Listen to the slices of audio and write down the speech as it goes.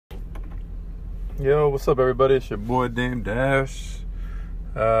Yo, what's up, everybody? It's your boy Dame Dash.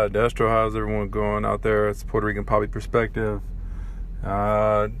 Dastro, how's everyone going out there? It's Puerto Rican Poppy Perspective.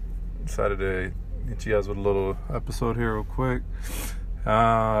 Decided to get you guys with a little episode here real quick.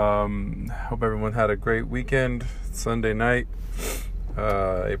 Hope everyone had a great weekend. Sunday night,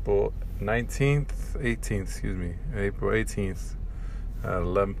 April 18th, at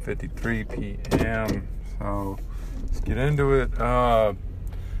 11:53 p.m. So let's get into it.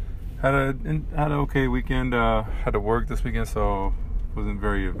 Had an okay weekend. Had to work this weekend, so it wasn't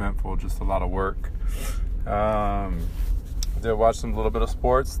very eventful. Just a lot of work. Did watch a little bit of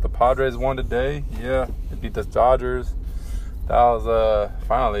sports. The Padres won today. Yeah, they beat the Dodgers. That was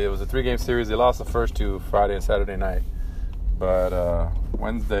finally. It was a 3-game series. They lost the first two, Friday and Saturday night. But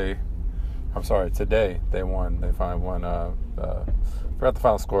today they won. They finally won. Forgot the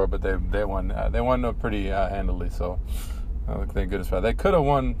final score, but they won. They won pretty handily. So. Thank goodness for that. They could have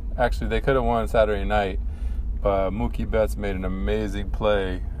won. Actually, they could have won Saturday night, but Mookie Betts made an amazing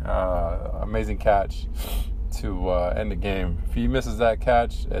play, amazing catch to end the game. If he misses that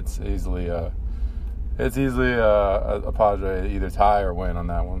catch, it's easily a Padre either tie or win on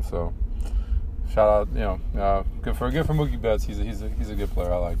that one. So, shout out, good for Mookie Betts. He's a good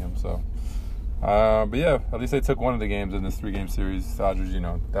player. I like him. So. But yeah, at least they took one of the games in this 3-game series. Dodgers,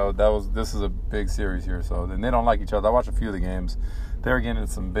 this is a big series here, so then they don't like each other. I watched a few of the games. They were getting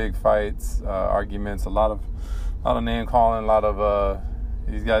into some big fights, arguments, a lot of name calling, a lot of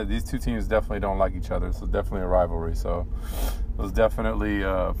these two teams definitely don't like each other. So definitely a rivalry. So it was definitely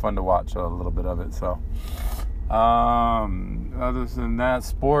fun to watch a little bit of it. So other than that,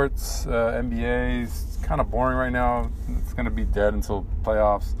 sports, NBA is kind of boring right now. It's going to be dead until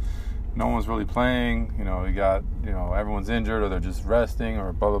playoffs. No one's really playing. You got, everyone's injured or they're just resting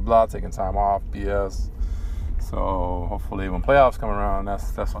or blah, blah, blah, taking time off, BS. So hopefully when playoffs come around,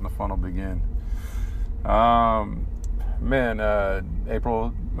 that's when the fun will begin.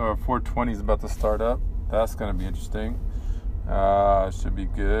 April 420 is about to start up. That's going to be interesting. Should be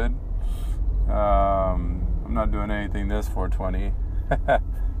good. I'm not doing anything this 420.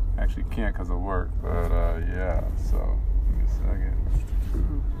 Actually can't because of work, but yeah, so give me a second.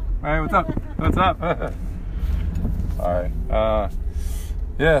 Hey, what's up? What's up? All right.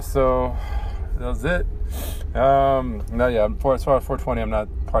 Yeah, so that was it. As far as 420, I'm not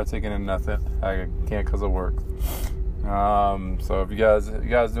partaking in nothing. I can't because of work. So if you guys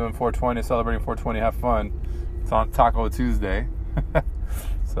doing 420, celebrating 420, have fun. It's on Taco Tuesday.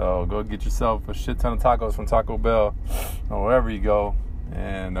 So go get yourself a shit ton of tacos from Taco Bell or wherever you go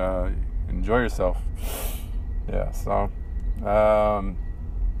and enjoy yourself. Yeah, so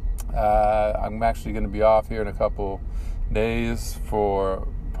I'm actually going to be off here in a couple days for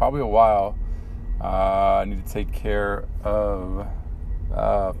probably a while. I need to take care of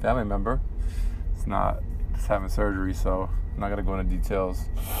a family member. It's having surgery, so I'm not going to go into details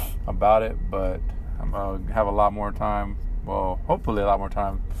about it, but I'm going to have a lot more time, well, hopefully a lot more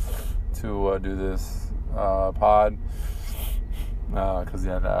time to do this pod, because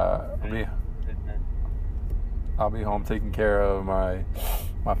I'll be home taking care of my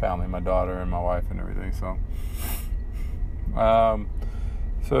family, my daughter and my wife and everything. So, I'm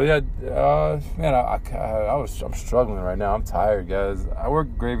struggling right now. I'm tired, guys. I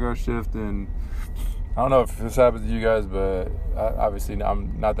work graveyard shift, and I don't know if this happens to you guys, but obviously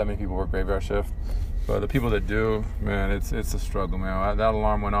not that many people work graveyard shift. But the people that do, man, it's a struggle, man. That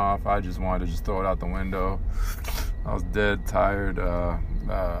alarm went off. I just wanted to throw it out the window. I was dead tired.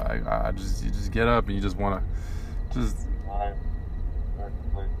 You just get up and you just want to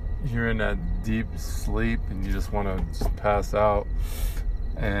you're in that deep sleep and you just want to just pass out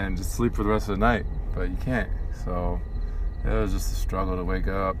and just sleep for the rest of the night, but you can't. So it was just a struggle to wake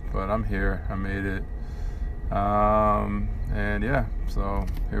up, but I'm here. I made it. And yeah, so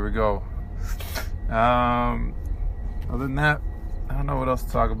here we go. Other than that, I don't know what else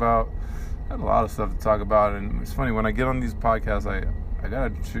to talk about. I had a lot of stuff to talk about, and it's funny when I get on these podcasts, I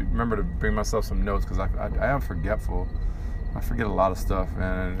gotta remember to bring myself some notes because I am forgetful. I forget a lot of stuff,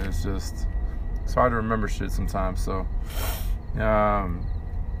 and it's hard to remember shit sometimes. So,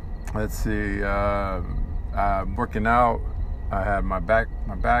 let's see. I'm working out. I had my back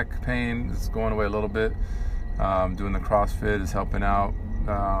pain is going away a little bit. Doing the CrossFit is helping out.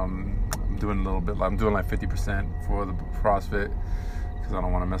 I'm doing a little bit. I'm doing like 50% for the CrossFit because I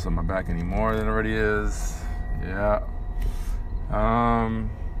don't want to mess up my back any more than it already is. Yeah.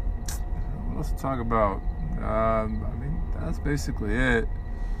 What else to talk about? That's basically it.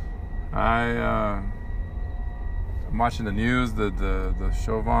 I'm watching the news, the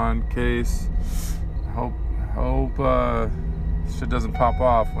Chauvin case. I hope shit doesn't pop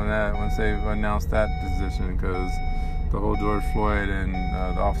off once they announce that decision, because the whole George Floyd and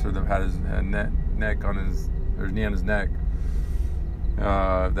the officer that had his neck on his, or knee on his neck,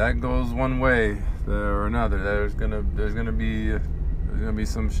 that goes one way or another. There's gonna be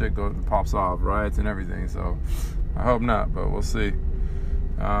some shit that pops off, riots and everything. So I hope not, but we'll see.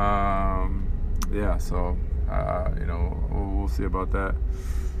 Yeah, so we'll see about that.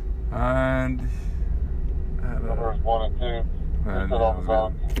 And numbers 1 and 2.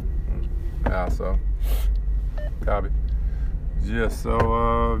 Yeah, so copy. Yeah,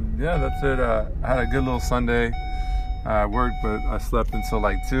 so that's it. I had a good little Sunday. I worked, but I slept until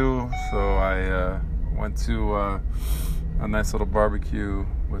like 2, so I went to a nice little barbecue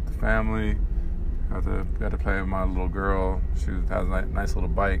with the family. Got to play with my little girl. She has a nice little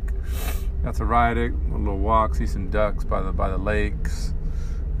bike. Got to ride it, a little walk, see some ducks by the lakes.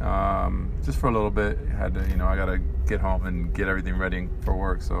 Just for a little bit. I gotta get home and get everything ready for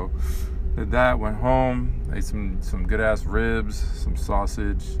work. So did that. Went home. Ate some good ass ribs, some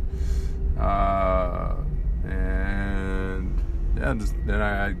sausage, and yeah. Then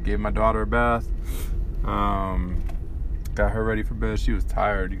I gave my daughter a bath. Got her ready for bed. She was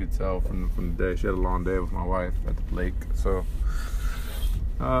tired. You could tell from the day. She had a long day with my wife at the lake. So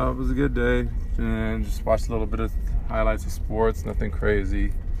it was a good day. And just watched a little bit of highlights of sports. Nothing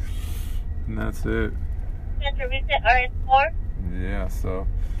crazy. And that's it. Yeah, so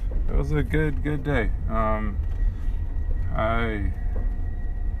it was a good day. I'm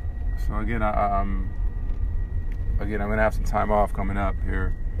gonna have some time off coming up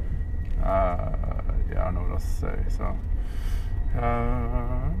here. I don't know what else to say. So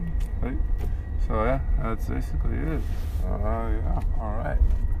yeah, that's basically it. Yeah, all right.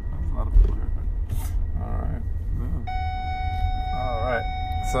 There's a lot of people here. All right. All right.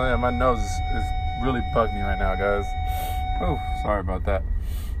 So yeah, my nose is really bugging me right now, guys. Oh, sorry about that.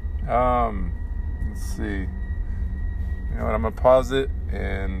 Let's see. You know what? I'm gonna pause it,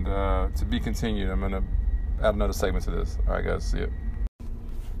 and to be continued. I'm gonna add another segment to this. All right, guys. See you.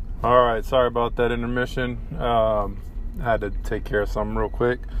 All right. Sorry about that intermission. I had to take care of something real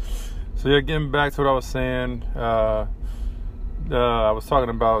quick. So yeah, getting back to what I was saying. I was talking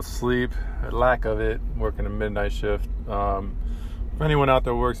about sleep, lack of it, working a midnight shift. If anyone out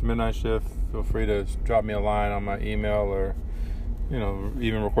there works midnight shift, feel free to drop me a line on my email, or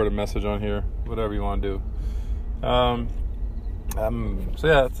even record a message on here, whatever you want to do. So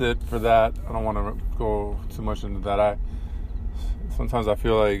yeah, that's it for that. I don't want to go too much into that. Sometimes I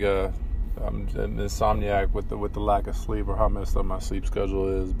feel like I'm an insomniac with the lack of sleep, or how messed up my sleep schedule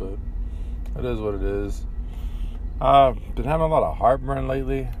is, but it is what it is. Been having a lot of heartburn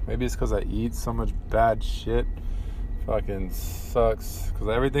lately. Maybe it's because I eat so much bad shit. Fucking sucks, because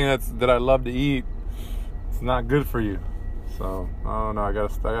everything that I love to eat, it's not good for you. So I don't know. I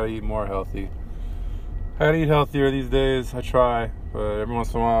gotta eat more healthy. I gotta eat healthier these days. I try, but every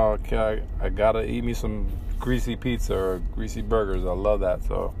once in a while, I gotta eat me some greasy pizza or greasy burgers. I love that.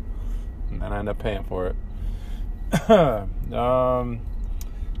 So, and I end up paying for it. So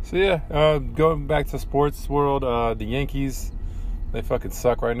yeah, going back to sports world, the Yankees, they fucking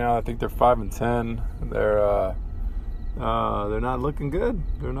suck right now. I think they're 5-10. They're not looking good.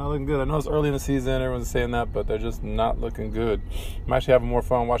 They're not looking good. I know it's early in the season, everyone's saying that, but they're just not looking good. I'm actually having more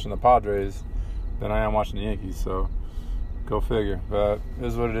fun watching the Padres than I am watching the Yankees, so go figure. But it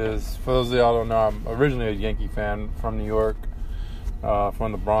is what it is. For those of y'all who don't know, I'm originally a Yankee fan from New York,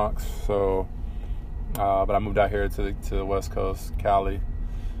 from the Bronx. So, but I moved out here to the West Coast, Cali,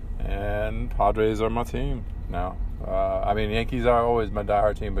 and Padres are my team now. Yankees are always my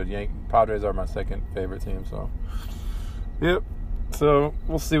diehard team, but Padres are my second favorite team. So. Yep. So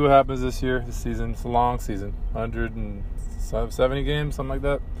we'll see what happens this season. It's a long season, 170 games, something like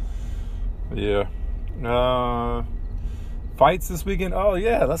that. But yeah. Fights this weekend. Oh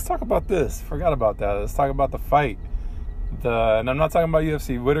yeah, let's talk about this. Forgot about that. Let's talk about the fight. And I'm not talking about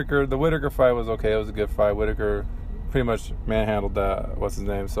UFC. The Whitaker fight was okay. It was a good fight. Whitaker pretty much manhandled that. What's his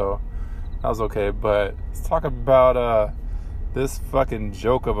name? So that was okay. But let's talk about this fucking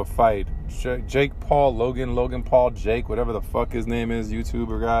joke of a fight. Jake Paul, Logan Paul, Jake, whatever the fuck his name is,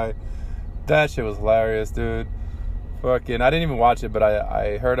 YouTuber guy. That shit was hilarious, dude. Fucking, I didn't even watch it, but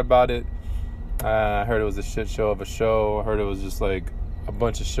I heard about it. I heard it was a shit show of a show. I heard it was just like a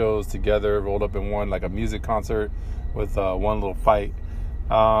bunch of shows together, rolled up in one, like a music concert with one little fight.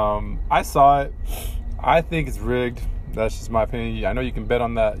 I saw it. I think it's rigged. That's just my opinion. I know you can bet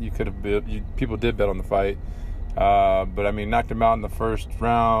on that. People did bet on the fight. But I mean, knocked him out in the first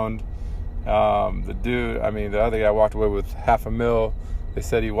round. The other guy walked away with $500,000. They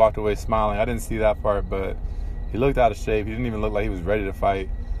said he walked away smiling. I didn't see that part, but He looked out of shape. He didn't even look like he was ready to fight.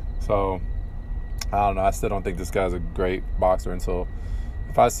 So, I don't know. I still don't think this guy's a great boxer until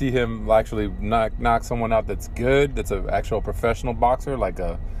if I see him actually knock someone out that's good, that's an actual professional boxer, like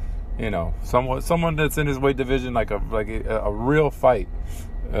a, someone that's in his weight division, like a real fight.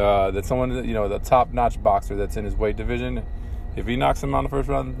 That someone, the top-notch boxer that's in his weight division. If he knocks him out in the first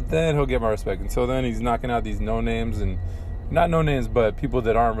round, then he'll get my respect. Until then, he's knocking out these no-names, and not no-names, but people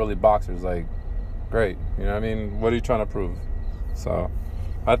that aren't really boxers. Like, great. You know what I mean? What are you trying to prove? So,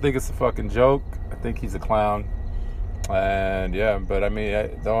 I think it's a fucking joke. I think he's a clown. And, yeah, but, I mean,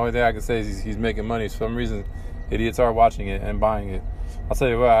 the only thing I can say is he's making money. For some reason, idiots are watching it and buying it. I'll tell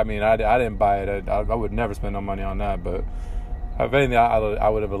you what, I mean, I didn't buy it. I would never spend no money on that, but if anything, I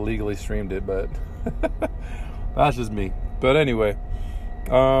would have illegally streamed it, but that's just me. But anyway,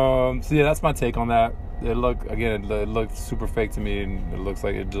 so yeah, that's my take on that. It looked super fake to me, and it looked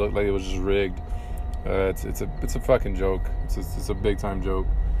like it was just rigged. It's a fucking joke. It's a big time joke.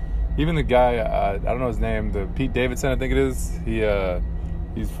 Even the guy, I don't know his name, the Pete Davidson, I think it is.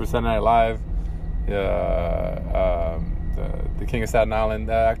 He's for Saturday Night Live. The King of Staten Island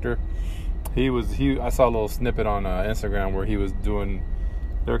actor. I saw a little snippet on Instagram where he was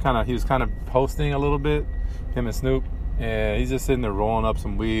kind of hosting a little bit, him and Snoop, and he's just sitting there rolling up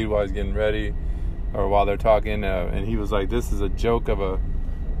some weed while he's getting ready, or while they're talking, and he was like, "This is a joke of a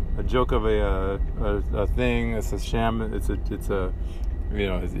thing. It's a sham. It's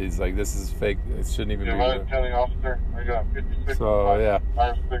it's like, this is fake. It shouldn't even be." County officer. I got 56. So yeah,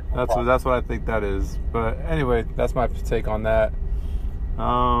 that's what I think that is. But anyway, that's my take on that.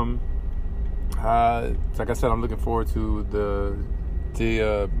 Like I said, I'm looking forward to the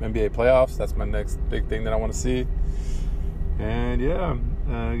NBA playoffs. That's my next big thing that I want to see. And yeah,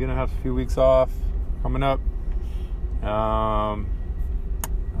 I'm gonna have a few weeks off coming up. I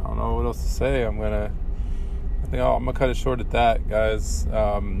don't know what else to say. I'm gonna cut it short at that, guys.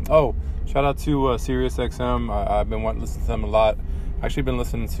 Shout out to SiriusXM. I've been listening to them a lot. Actually, been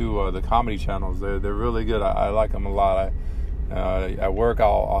listening to the comedy channels. They're really good. I like them a lot. At work,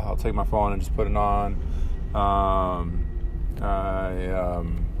 I'll take my phone and just put it on.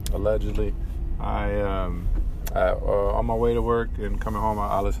 Allegedly, on my way to work and coming home,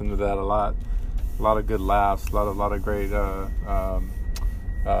 I listen to that a lot. A lot of good laughs, a lot of great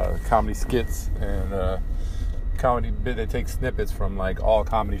comedy skits and comedy. They take snippets from like all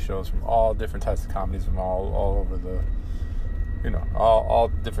comedy shows, from all different types of comedies, from all over the, all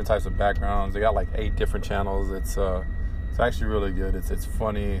different types of backgrounds. They got like 8 different channels. It's actually really good. It's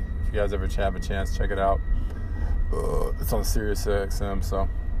funny. If you guys ever have a chance, check it out. It's on SiriusXM. So,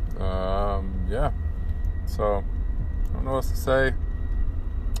 yeah. So, I don't know what else to say.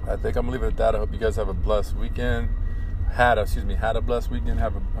 I think I'm gonna leave it at that. I hope you guys have a blessed weekend. Had a blessed weekend. I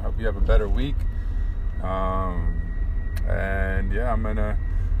hope you have a better week. And yeah, I'm gonna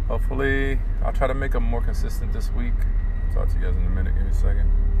hopefully I'll try to make them more consistent this week. I'll talk to you guys in a minute. Give me a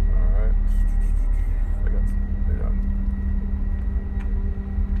second. All right.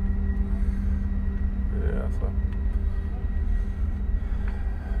 Yeah, so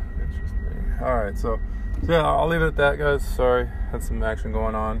interesting. All right, so yeah, I'll leave it at that, guys. Sorry, had some action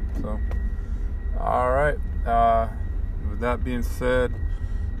going on. So, all right. With that being said,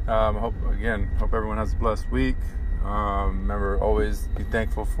 hope everyone has a blessed week. Remember, always be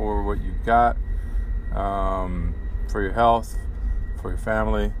thankful for what you got, for your health, for your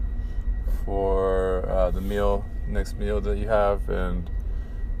family, for the next meal that you have, and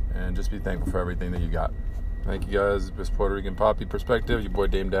just be thankful for everything that you got. Thank you guys. This Puerto Rican Poppy Perspective. Your boy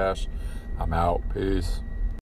Dame Dash. I'm out. Peace.